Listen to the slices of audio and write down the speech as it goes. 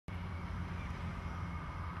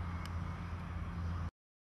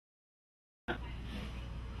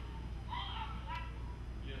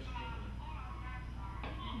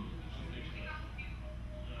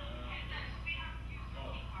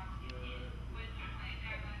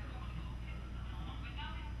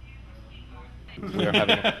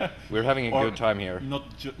we're having a good time here. Not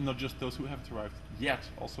just those who have arrived yet,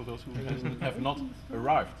 also those who have not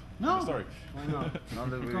arrived. No. Sorry. Why not? On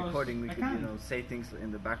the recording, we could, say things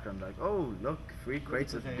in the background like, "Oh, look, 3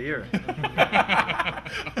 crates of beer."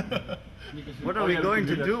 What are we going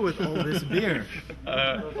to do with all this beer?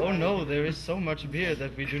 Oh no, there is so much beer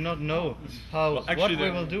that we do not know what we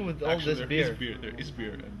will do with all this beer. There is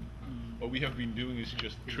beer, and what we have been doing is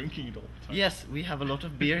just drinking it all the time. Yes, we have a lot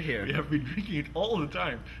of beer here. We have been drinking it all the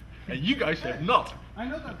time, and you guys have not. I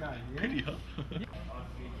know that guy. Yeah? Pretty, huh?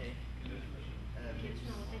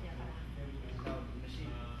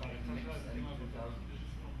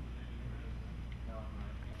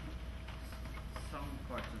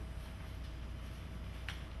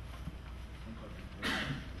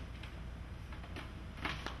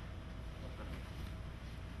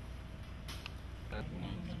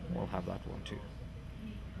 We'll have that one too.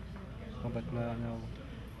 Oh, but no.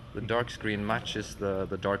 The dark screen matches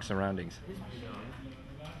the dark surroundings.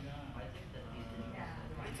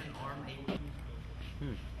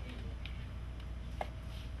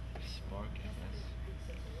 Spark,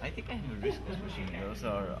 I think I have a riskless machine. Those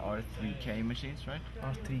are R3K machines, right?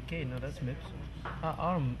 R3K, no, that's MIPS.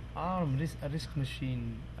 ARM risk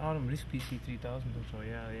machine, ARM risk PC 3000 or so,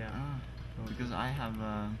 yeah. Because I have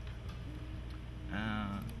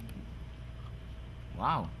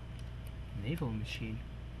wow. Naval machine.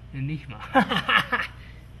 Enigma.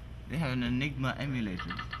 They have an Enigma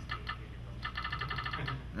emulator.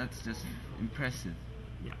 That's just impressive.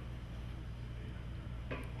 Yeah.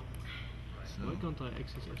 So, Why can't I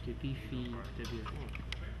access FTP feed Debcamp?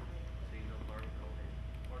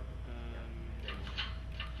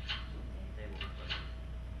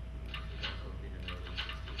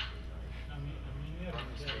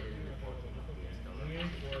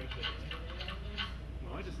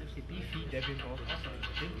 Why does FTP feed Debcamp outside the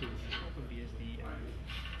printers? OpenBSD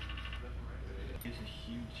use a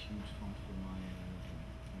huge font for my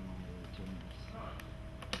terminals.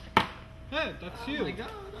 Hey, that's you. Oh my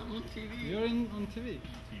god, I'm on TV. You're on TV.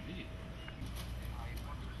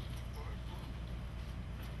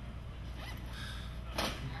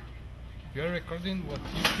 You're recording what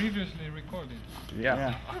you previously recorded.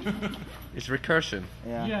 Yeah. It's recursion.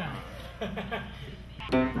 Yeah.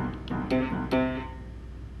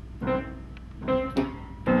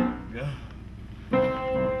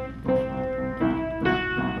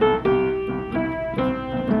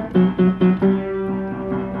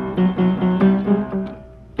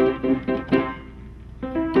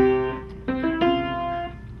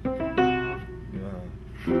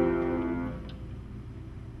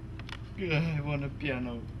 I want a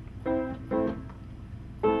piano.